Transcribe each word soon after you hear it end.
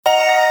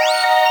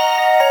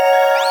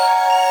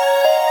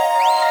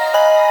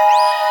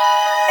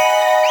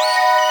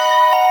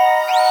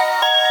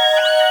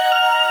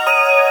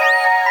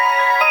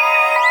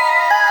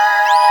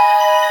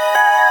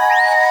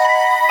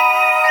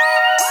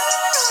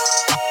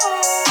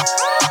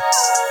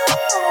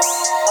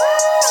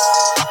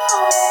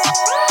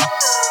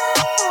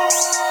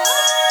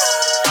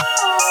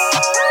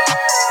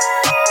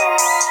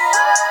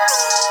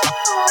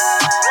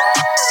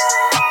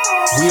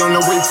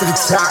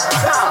top.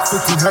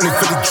 1500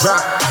 for the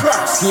drop.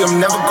 See, I'm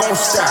never gon'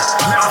 stop.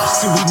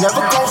 See, we never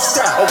gon'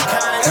 stop.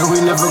 And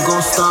we never gon'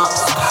 stop.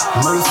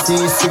 Murder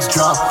scene, 6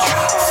 drop.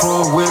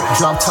 4 whip,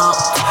 drop top.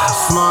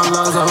 Small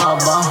loves, I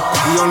rob bar.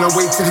 We on the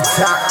way to the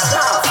top.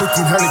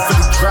 1500 for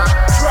the drop.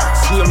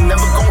 See, I'm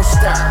never gon'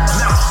 stop.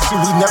 See,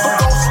 we never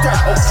gon'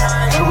 stop.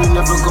 And we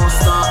never gon'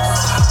 stop.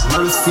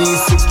 Murder scene,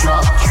 6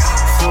 drop.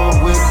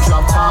 4 whip,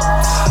 drop top.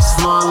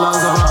 Small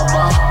loves, I rob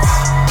bar.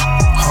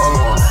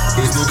 Hold on,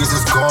 these niggas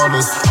is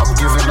goners. I'm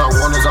giving out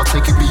warnings, I'll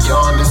take it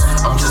beyond this.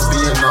 I'm just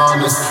being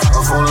honest.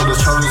 Of all of the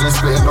troubles and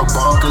spitting no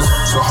bonkers.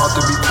 So hard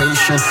to be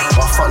patient.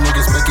 While fuck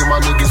niggas making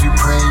my niggas be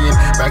praying.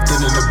 Back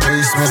then in the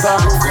basement.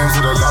 No grams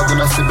of the law, then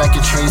I sit back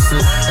and chase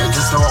it. And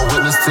just know I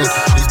witnessed it.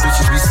 These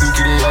bitches be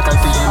sneaky, they act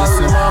like they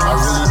innocent. I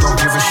really don't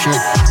give a shit.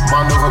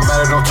 Mind over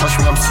matter, don't touch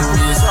me, I'm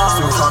serious.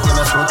 Still clocking,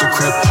 that's worth the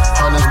crib.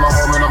 Honey's my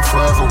home and I'm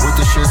forever with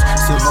the shits.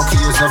 Still low-key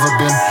as ever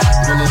been.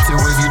 Militant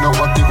ways, you know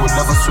one thing would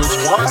never switch.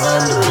 And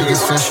I am the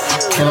biggest fish.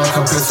 Cannot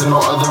compare to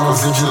no other or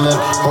vigilant.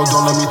 Hold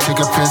on, let me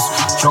take a piss.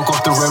 Drunk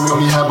off the rim, we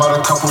only had about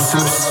a couple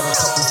sips.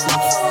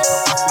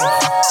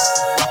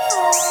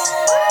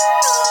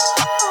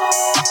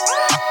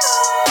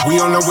 We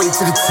on the way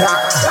to the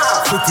top.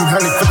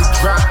 1500 for the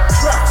drop.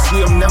 See,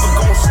 I'm never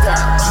gon'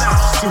 stop.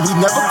 See, we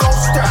never gon'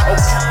 stop.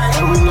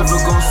 And we never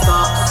gon'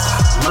 stop.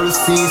 Murder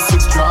scene,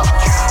 6 drop.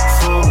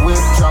 4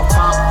 whip, drop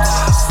top.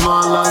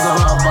 Small loves, I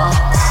rob bar.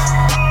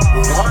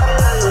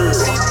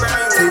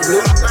 Take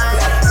little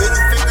bang,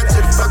 middle finger to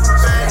the fucking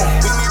bang.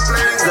 We need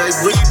plays like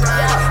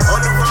replay,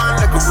 on the run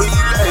like a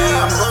relay.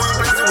 I'm going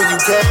places where you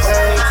can't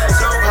hang,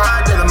 so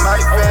high that I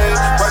might fade.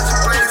 Watch you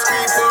play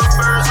screen for a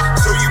verse,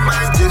 so you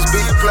might just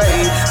be a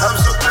play. I'm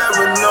so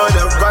paranoid,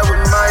 I ride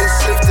with my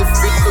safe to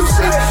feel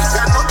safe.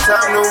 Got no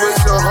time to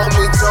waste, so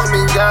homie told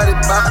me got it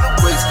by the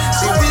waist.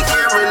 See, we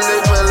can't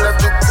relate, when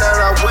left the town,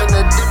 I went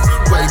a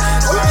different way.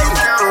 When you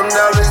count on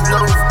dollars,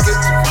 don't forget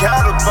you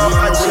got about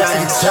my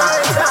giant.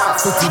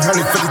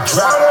 1500 for the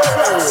drop.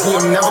 See,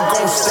 I'm never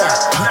gon' stop.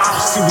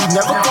 See, we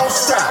never gon'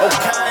 stop.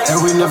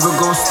 And we never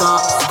gon' stop.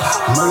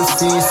 Murder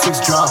scene,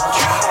 6 drop.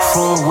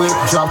 4 whip,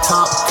 drop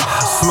top.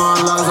 Small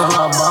loves, I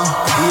rob bar.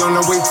 We on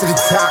the way to the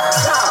top.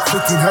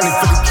 1500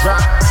 for the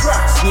drop.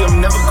 See,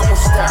 I'm never gon'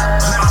 stop.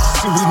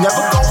 See, we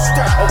never gon'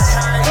 stop.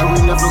 And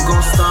we never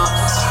gon' stop.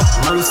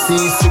 Murder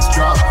scene, 6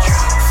 drop.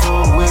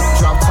 4 whip,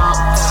 drop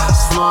top.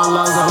 Small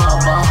loves, I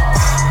rob bar.